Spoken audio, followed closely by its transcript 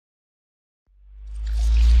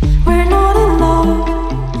We're not in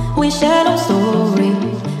love, we share no story,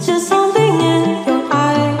 just something in your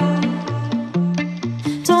eye.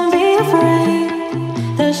 Don't be afraid,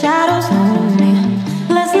 the shadows know me.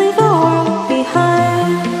 Let's leave the world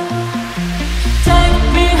behind. Take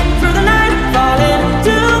me through the night, falling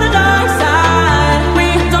to the dark side. We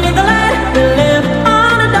don't need the light, we live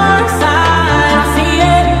on the dark side. I see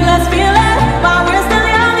it, let's feel it, while we're still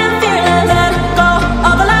young and feeling. Let go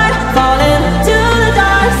of the light, falling to the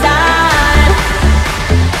dark side.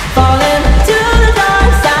 Falling to the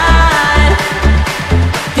dark side.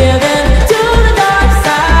 Giving to the dark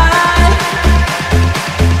side.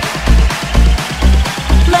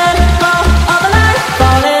 Let go of the light,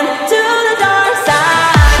 falling to the dark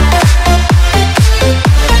side.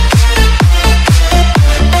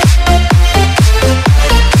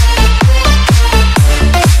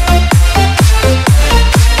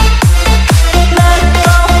 Let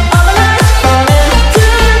go of the light, falling to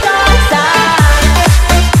the dark side.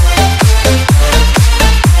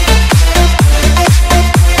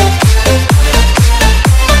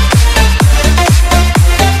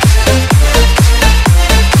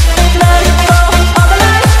 Let go of the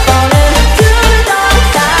light, falling to the dark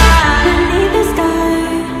side. Beneath the sky,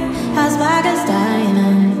 as black as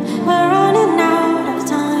diamonds, we're running out of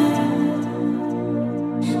time.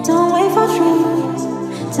 Don't wait for truth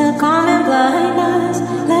to come and blind us.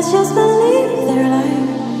 Let's just believe their light.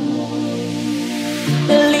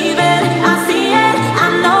 Believe it, I see it, I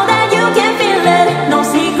know that you can feel it. No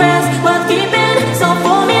secrets worth keeping, so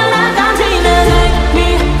fool me like I'm dreaming. Take me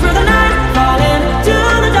through the night, falling to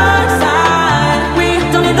the dark side. We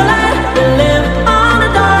don't need the light, we live on the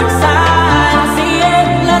dark side. I see it,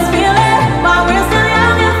 let's feel it, while we're still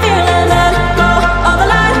young and feeling. Let go of the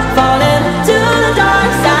light, falling to the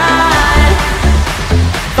dark side.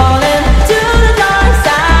 Falling to the dark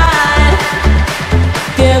side.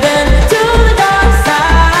 Giving to the dark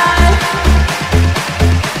side.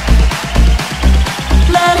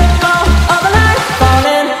 Let go of the light,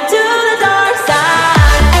 falling to the dark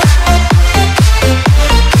side.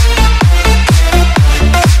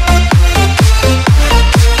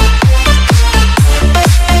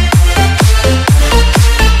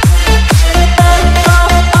 Let go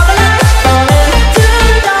of the light, falling to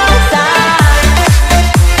the dark side.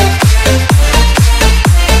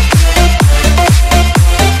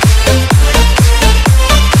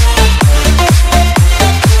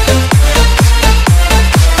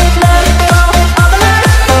 Let go of the light,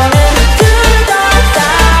 falling to the dark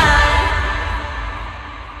side.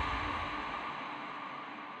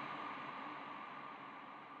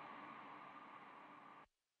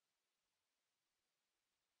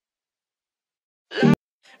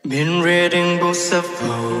 Been reading books of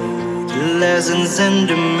old, the lessons and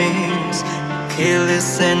the memes,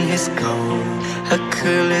 Achilles and his gold,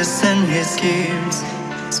 Hercules and his gifts,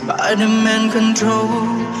 Spider-Man control,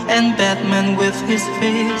 and Batman with his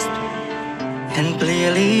fist. And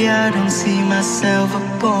clearly I don't see myself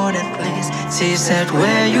aboard that place. She said,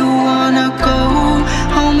 where you wanna go,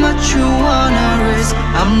 how much you wanna risk.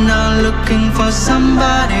 I'm not looking for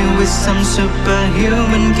somebody with some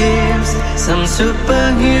superhuman gifts, some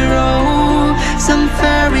superhero, some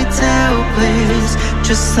fairy tale place.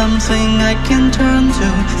 Just something I can turn to,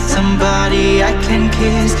 somebody I can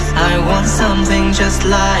kiss. I want something just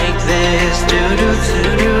like this.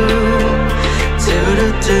 Do-do-do-do,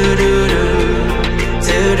 do-do-do-do-do,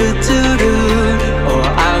 do-do-do-do. Oh,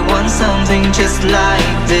 I want something just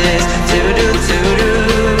like this. Do-do-do-do,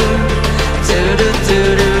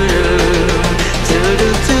 do-do-do-do,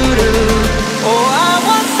 do-do-do-do. Oh, I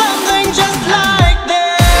want something just like this.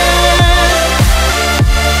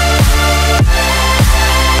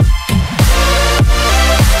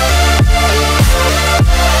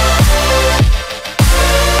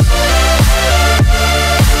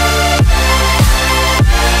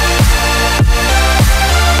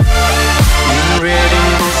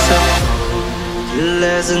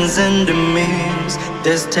 Lessons and the memes,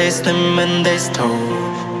 there's taste them and there's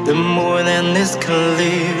told. The more than this can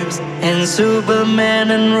leaves, and Superman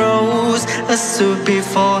unrolls a suit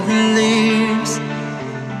before he leaves.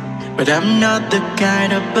 But I'm not the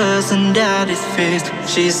kind of person that is fixed.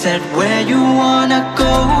 She said, where you wanna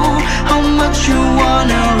go, how much you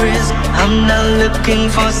wanna risk. I'm not looking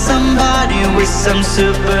for somebody with some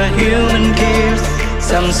superhuman gifts,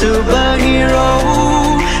 some superhero,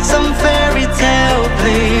 some fairy tale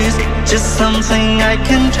please. Just something I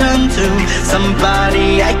can turn to,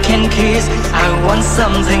 somebody I can kiss. I want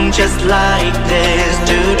something just like this.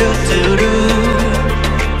 Do-do-do-do,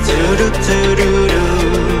 do-do-do-do-do,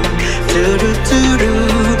 do-do-do-do.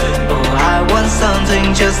 Oh, I want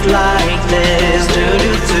something just like this. Do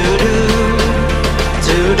do do do,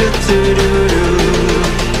 do do do do do,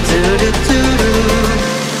 do do do do.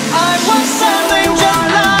 I want something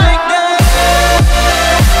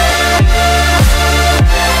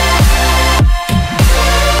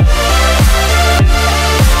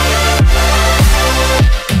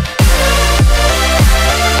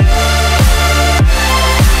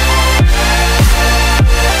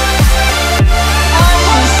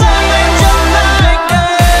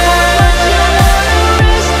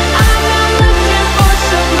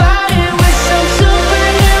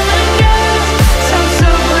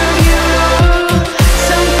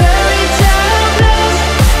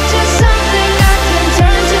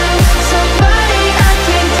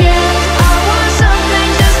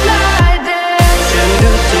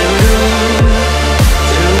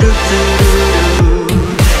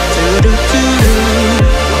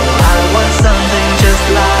just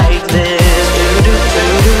like this.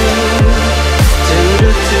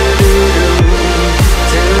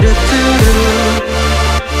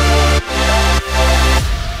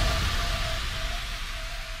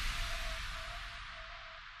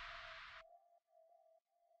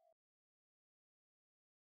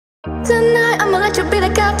 Tonight I'ma let you be the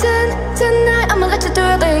captain. Tonight I'ma let you do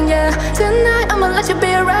your thing, yeah. Tonight I'ma let you be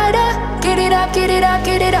a rider. Get it up, get it up,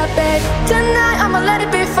 get it up, babe. Tonight I'ma let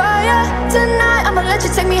it be fire. Tonight I'ma let you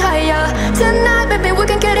take me higher. Tonight, baby, we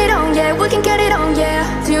can get it on, yeah. We can get it on, yeah.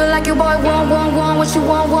 Do you like it, boy? Want, what you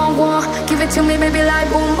want. Give it to me, baby, like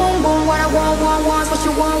boom, boom, boom. What I want, what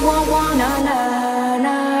you want, nah, nah,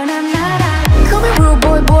 nah, nah, nah, nah. Call me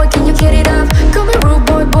rude boy, can you get it up? Call me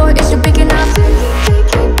rude boy, is you big enough?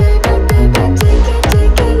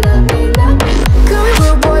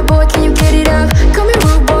 Boy, can you get it up? Call me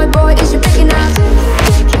rude boy, is you big enough?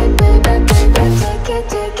 Call me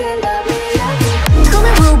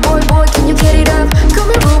rude boy, can you get it up? Call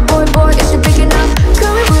me rude boy, is you big enough?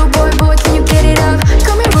 Call me rude boy, can you get it up?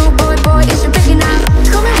 Call me rude boy, is you big enough?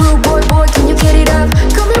 Call me rude boy, can you get it up?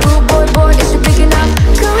 Call me rude boy, is you big enough?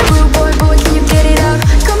 Call me rude boy, can you get it up?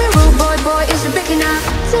 Call me rude boy, is you big enough?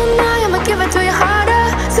 Tonight I'ma give it to you harder.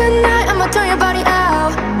 Tonight I'ma turn your body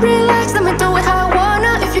out. Relax, let me do it how I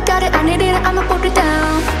wanna. If you got it, I need it, I'ma put it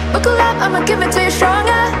down. Buckle up, I'ma give it to you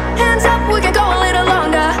stronger. Hands up, we can go a little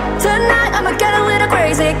longer. Tonight I'ma get a little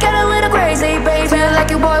crazy, baby. Feel like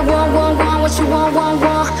you, boy, want, what you want.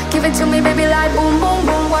 Give it to me, baby, like boom, boom,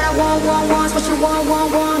 boom. What I want, what you want,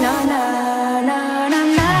 nah, nah, nah,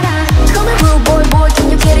 nah, nah, nah. Call me rude boy, can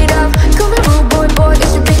you get it up? Call me rude boy,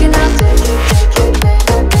 is you big enough?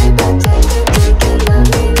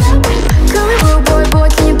 Call me rude boy,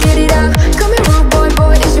 can you get it up? Call me rude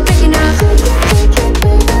boy, is you big enough?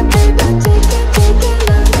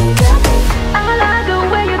 I like the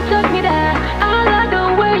way you took me there. I like the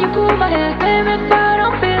way you pull my hair. Baby, if I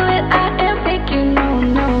don't feel it, I am thinking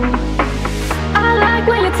no. I like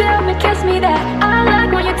when you tell me kiss me there. I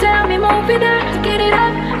like when you tell me move it there. To get it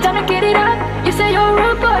up, time to get it up. You say you're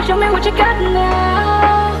rude boy, show me what you got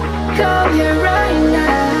now. Come here right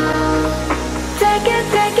now. Take it,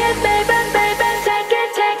 baby,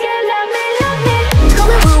 take it, love me. Call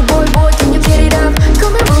me rude boy, can you get it up?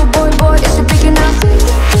 Call me rude boy, is you big enough?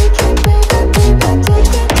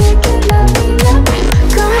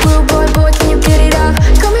 Call me rude boy, can you get it up?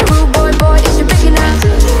 Call me rude boy, is you big enough?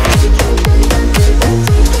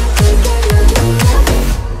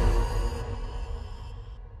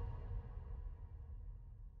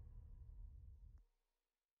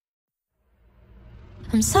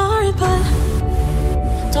 I'm sorry, but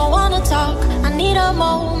don't wanna talk. I need a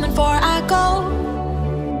moment before I go.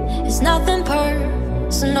 It's nothing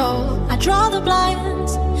personal. I draw the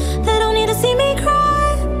blinds. They don't need to see me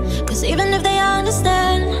cry. Cause even if they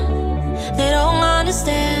understand, they don't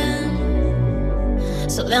understand.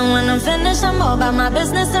 So then when I'm finished, I'm all about my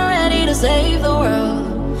business and ready to save the world.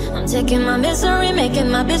 I'm taking my misery, making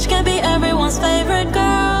my bitch can be everyone's favorite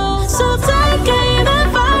girl. So take it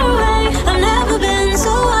even far away. I've never been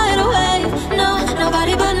so wide awake. No,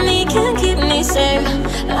 nobody but me can keep me safe.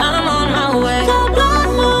 I'm on my way. The blood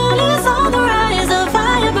moon is on the rise, the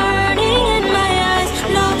fire burning in my eyes.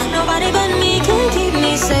 No, nobody but me can keep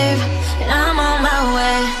me safe. And I'm on my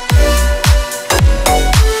way.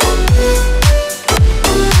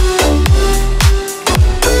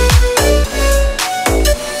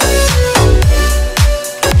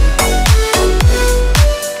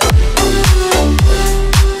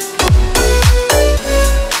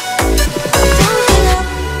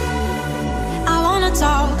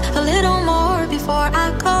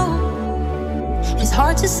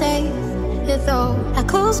 To say it though, I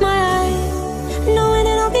close my eyes, knowing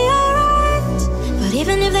it'll be alright. But But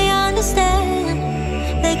even if they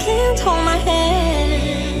understand, they can't hold my hand.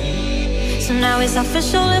 So now it's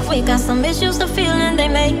official, if we got some issues, the feeling they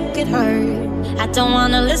make it hurt. I don't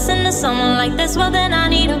wanna listen to someone like this, well then I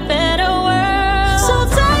need a better world. So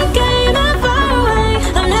take aim and fire away.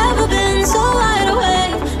 I've never been so wide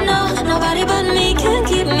awake. No, nobody but me can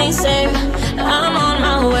keep me safe. I'm on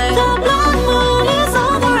my way. The blood moon is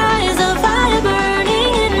on the rise, a fire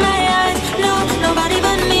burning in my eyes. No, nobody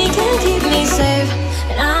but me can keep me safe,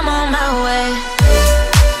 and I'm on my way.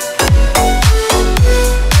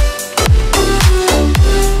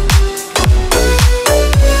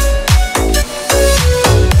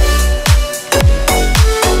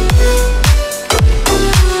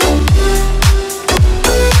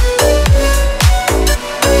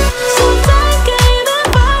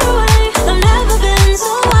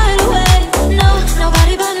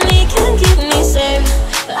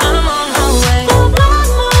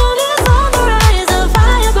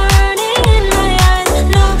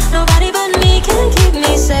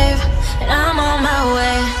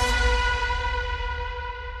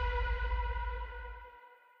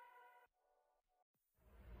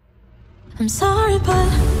 I'm sorry, but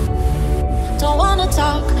don't wanna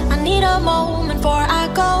talk. I need a moment before I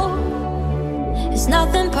go. It's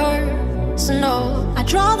nothing personal. I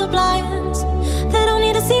draw the blinds. They don't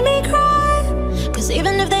need to see me cry, 'cause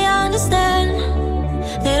even if they understand,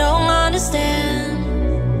 they don't understand.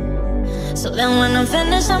 So then when I'm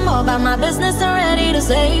finished, I'm all about my business and ready to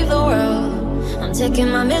save the world. I'm taking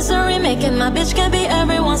my misery, making my bitch can be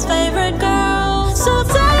everyone's favorite girl. So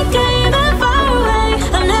take aim and fire away.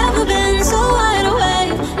 I've never been so wide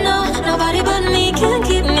awake. No, nobody but me can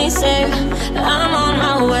keep me safe. I'm on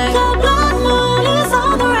my way. The blood moon is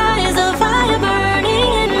on the rise, a fire burning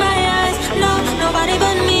in my eyes. No, nobody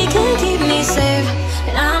but me can keep me safe,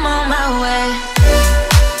 and I'm on my way.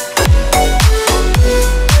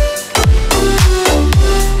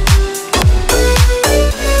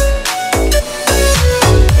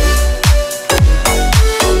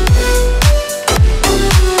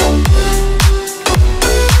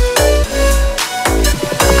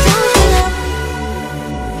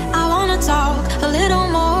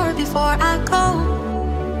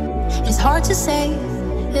 Hard to say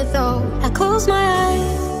it though. I close my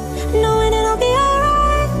eyes, knowing it'll be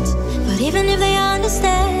alright. But even if they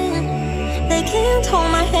understand, they can't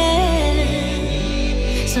hold my hand.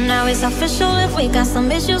 So now it's official, if we got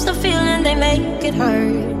some issues, the feeling they make it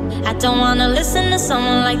hurt. I don't wanna listen to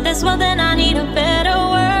someone like this, well then I need a better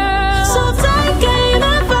world. So take aim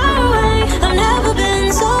and fire away. I've never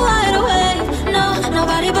been so wide awake. No,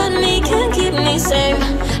 nobody but me can keep me safe.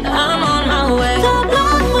 I'm on my way. The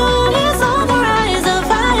blood moon is on the rise, a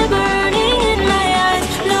fire burning in my eyes.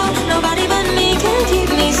 No, nobody but me can keep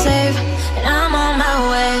me safe, and I'm on my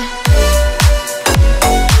way.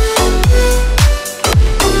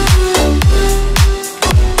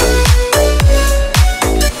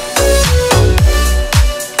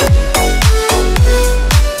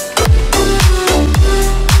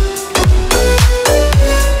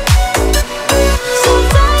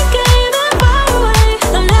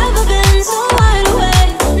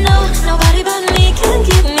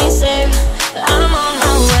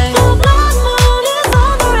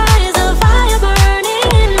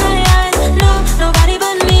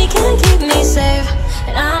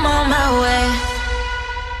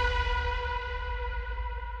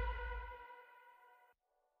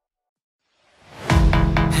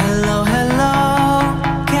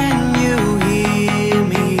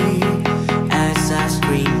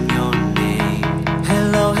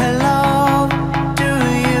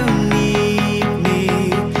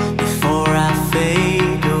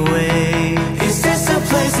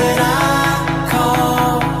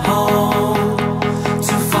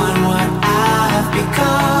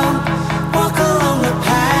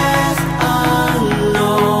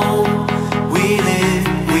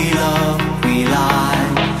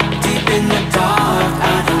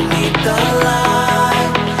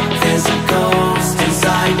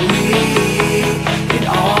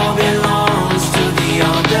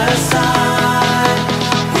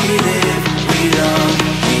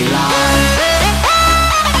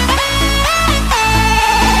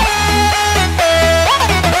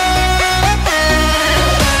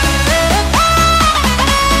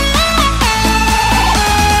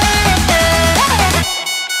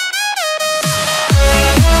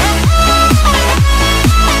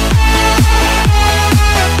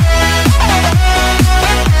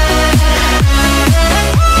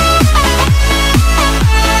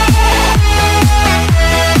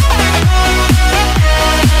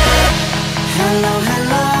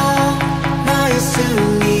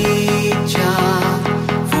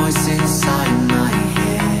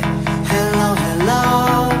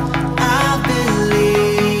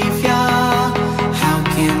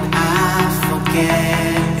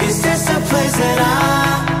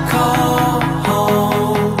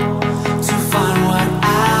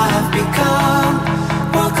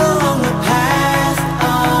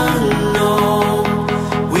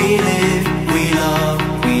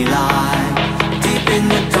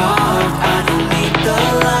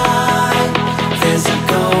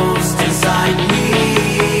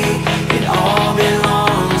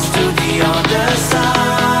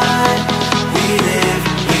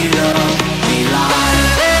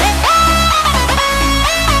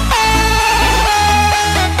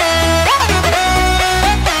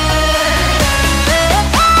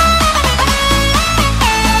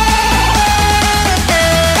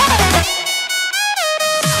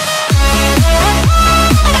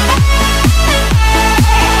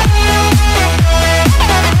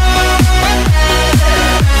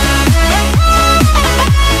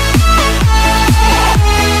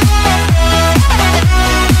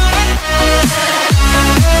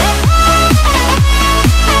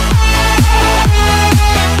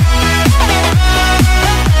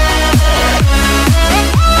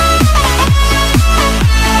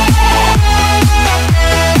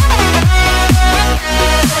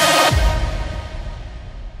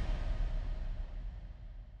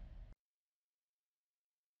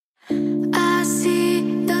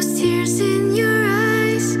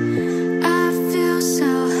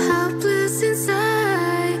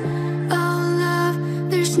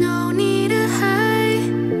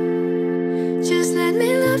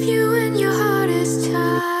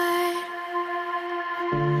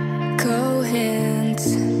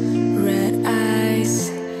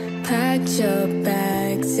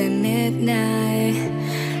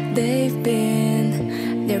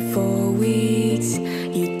 for weeks.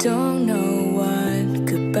 You don't know what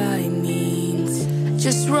goodbye means.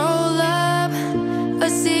 Just roll up a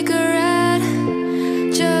cigarette.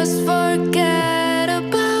 Just forget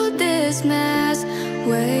about this mess.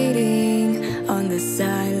 Waiting on the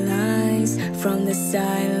sidelines, from the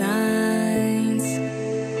sidelines.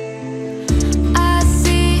 I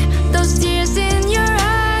see those tears in your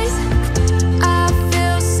eyes. I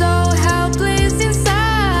feel so helpless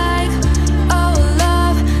inside. Oh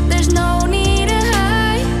love, there's no need to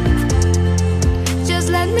hide. Just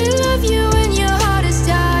let me love you when your heart is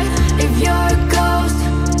tired. If your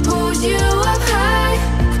ghost pulls you up high,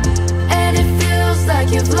 and it feels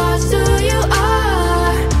like you've lost who you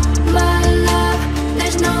are, my love,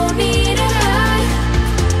 there's no need to hide.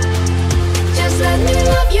 Just let me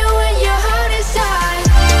love you when your heart is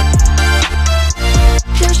tired.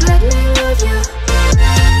 Just let me love you.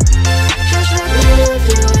 Just let me love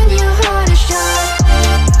you when your heart is tired.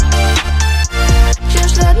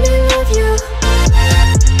 Just let me love you.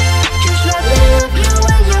 Just let me love you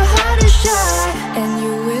when your heart is tired. And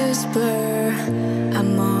you whisper,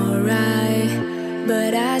 I'm alright,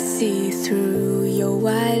 but I see through your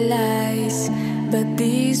white lies. But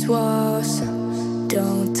these walls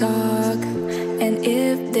don't talk, and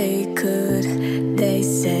if they could, they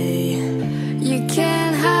say you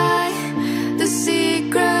can't hide the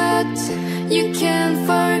secrets. You can't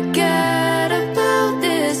forget about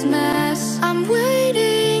this mess. I'm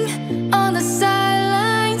waiting on the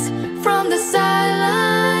sidelines, from the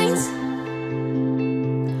sidelines.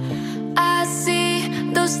 I see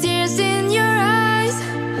those tears in your eyes.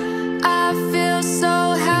 I feel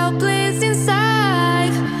so helpless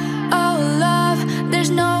inside. Oh love,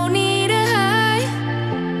 there's no need to hide.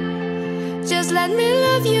 Just let me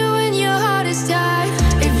love you when your heart is tired.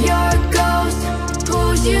 If your ghost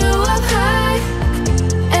pulls you up high,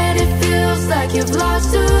 and it feels like you've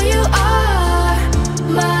lost who you are,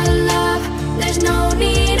 my love, there's no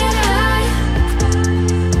need to hide.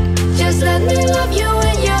 Just let me love you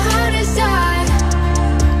when your heart is tired.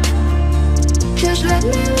 Just let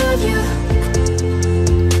me love you.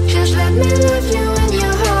 Just let me love you when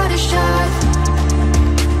your heart is tired.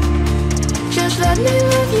 Just let me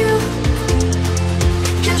love you.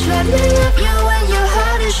 Just let me love you when your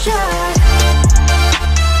heart is tired.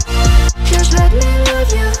 Just let me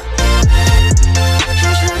love you.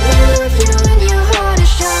 Just let me love you when your heart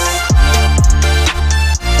is tired.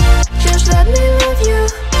 Just let me love you.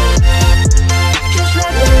 Just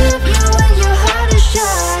let me love you when your heart is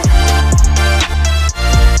tired.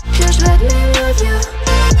 Just let me love you.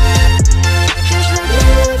 Just let me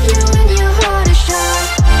love you when your heart is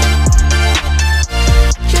tired.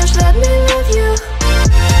 Just let me love you.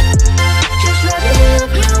 Just let me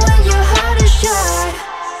love you when your heart is tired.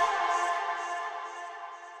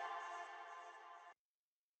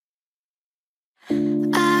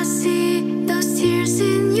 I see those tears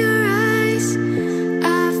in your eyes.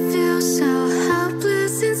 I feel so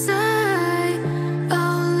helpless inside.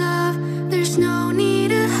 Oh love, there's no need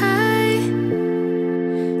to hide.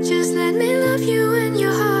 Just let me love you when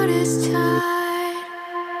your heart is tired.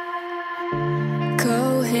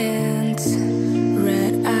 Cold hands,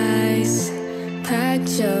 red eyes, packed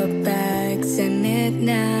your bags at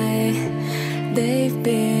midnight. They've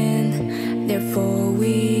been there for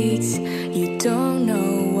weeks. You don't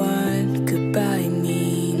know what goodbye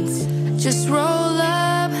means. Just roll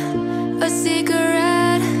up a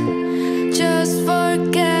cigarette. Just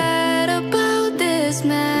forget about this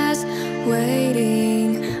mess.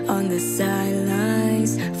 Waiting on the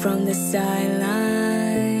sidelines, from the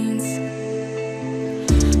sidelines.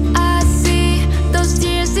 I see those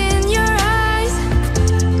tears in your eyes.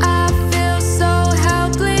 I feel so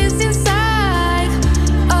helpless inside.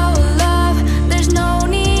 Oh love, there's no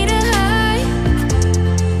need to hide.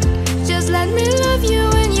 Just let me love you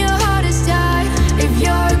when your heart is tired. If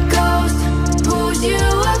your ghost pulls you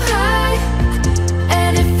up high,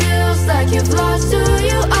 and it feels like you've lost who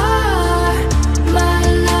you are, my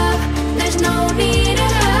love, there's no need to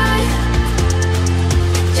hide.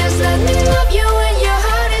 Just let me love you when your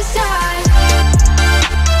heart is tired.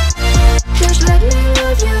 Just let me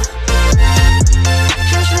love you.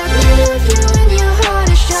 Just let me love you when your heart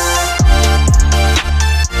is tired.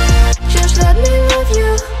 Just let me love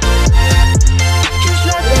you. Just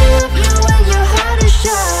let me love you when your heart is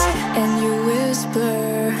tired. And you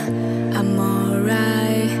whisper, I'm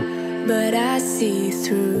alright, but I see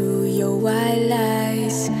through your white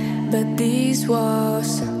lies. But these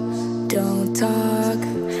walls don't talk,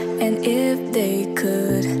 and if they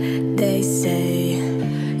could, they say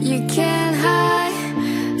you can't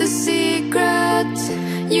hide the secrets.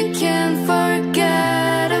 You can't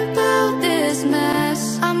forget about this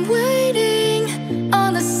mess. I'm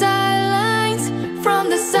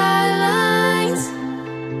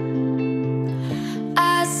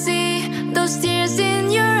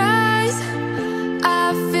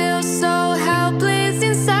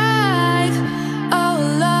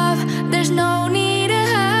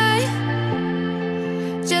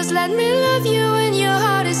let me love you when your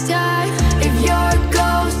heart is tired. If your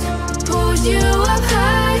ghost pulls you up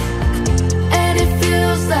high and it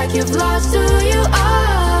feels like you've lost who you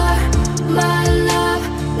are, my love,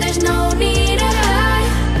 there's no need to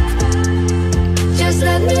hide. Just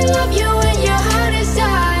let me love you when your heart is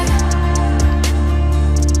tired.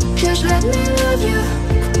 Just let me love you.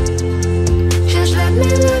 Just let me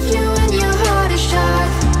love you when your heart is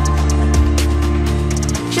tired.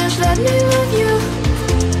 Just let me love you.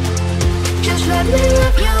 Just let me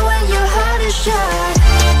love you when your heart is tired.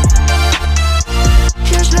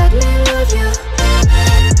 Just let me love you.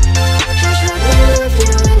 Just let me love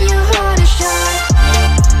you when your heart is tired.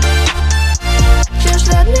 Just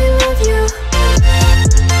let me love you.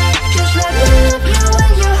 Just let me love you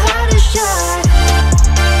when your heart is tired.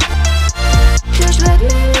 Just let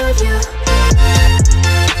me love you.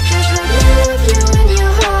 Just let me love you when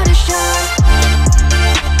your heart is tired.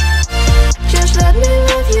 Just let me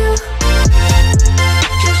love you.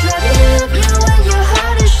 Just let me love you when your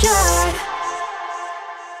heart is tired.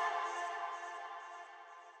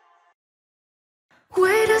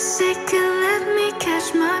 Wait a second, let me catch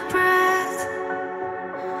my breath.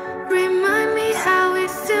 Remind me how it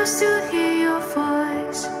feels to hear your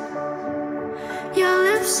voice. Your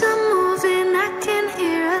lips are moving, I can't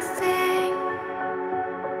hear a thing.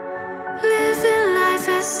 Living life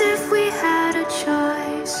as if we had a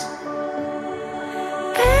choice.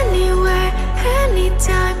 Anywhere,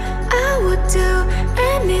 anytime, I would do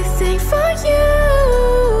anything for you.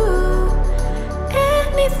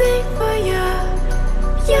 Anything for you.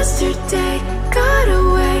 Yesterday got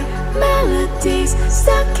away, melodies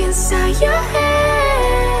stuck inside your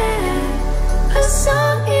head. A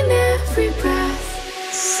song in every breath.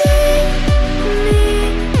 Sing me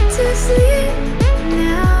to sleep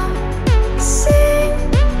now. Sing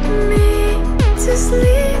me to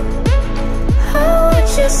sleep. How would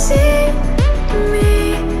you sing me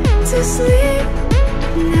to sleep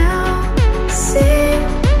now? Sing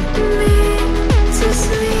me to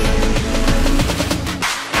sleep.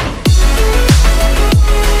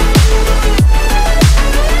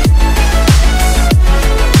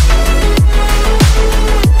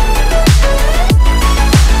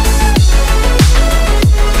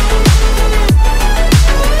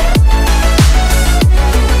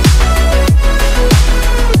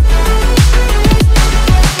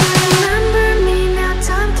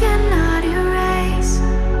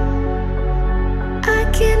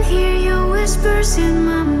 In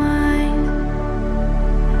my mind,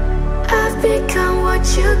 I've become what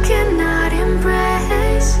you cannot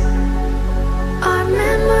embrace. Our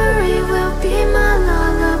memory will be my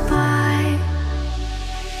lullaby.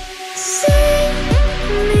 Sing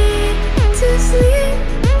me to sleep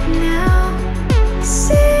now.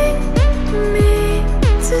 Sing me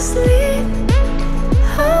to sleep.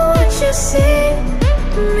 How would you sing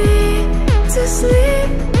me to sleep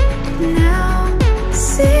now?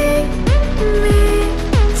 Sing me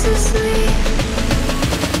to sleep.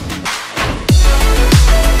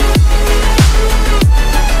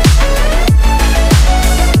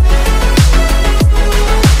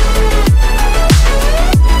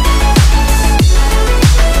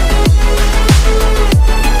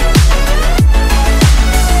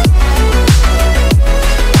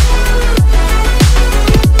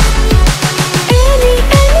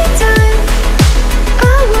 Anytime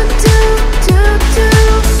I want to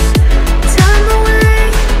time away.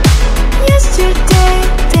 Yesterday,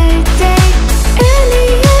 day.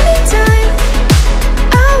 Anytime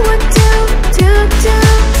I want to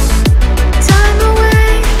time away.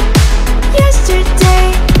 Yesterday,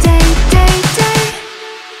 day.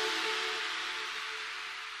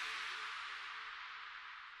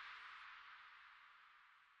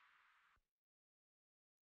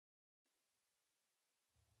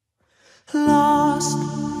 Lost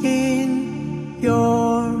in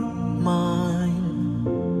your mind,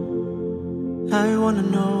 I wanna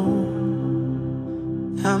know,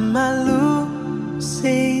 am I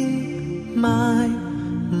losing my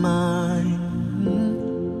mind?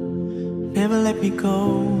 Never let me go.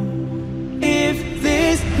 If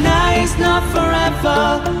this night is not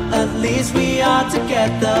forever, at least we are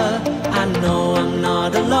together. I know I'm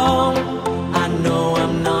not alone. I know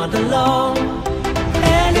I'm not alone.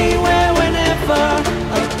 Anywhere, whenever,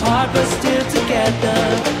 apart but still together.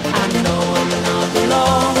 I know I'm not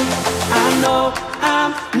alone. I know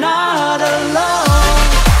I'm not alone.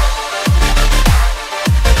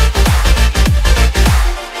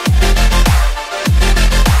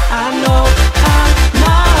 I know I'm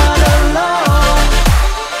not alone.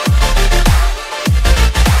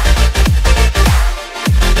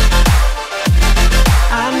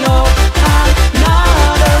 I know I'm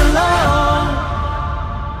not alone.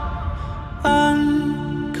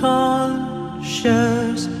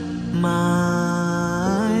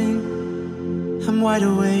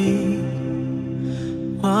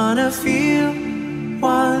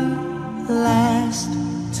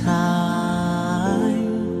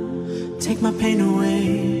 my pain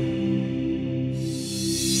away.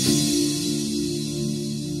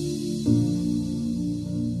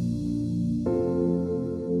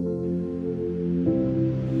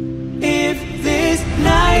 If this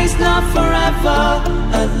night is not forever,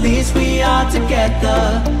 at least we are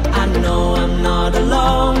together. I know I'm not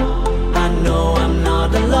alone, I know I'm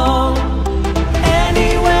not alone.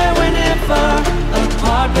 Anywhere, whenever,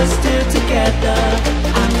 apart but still together.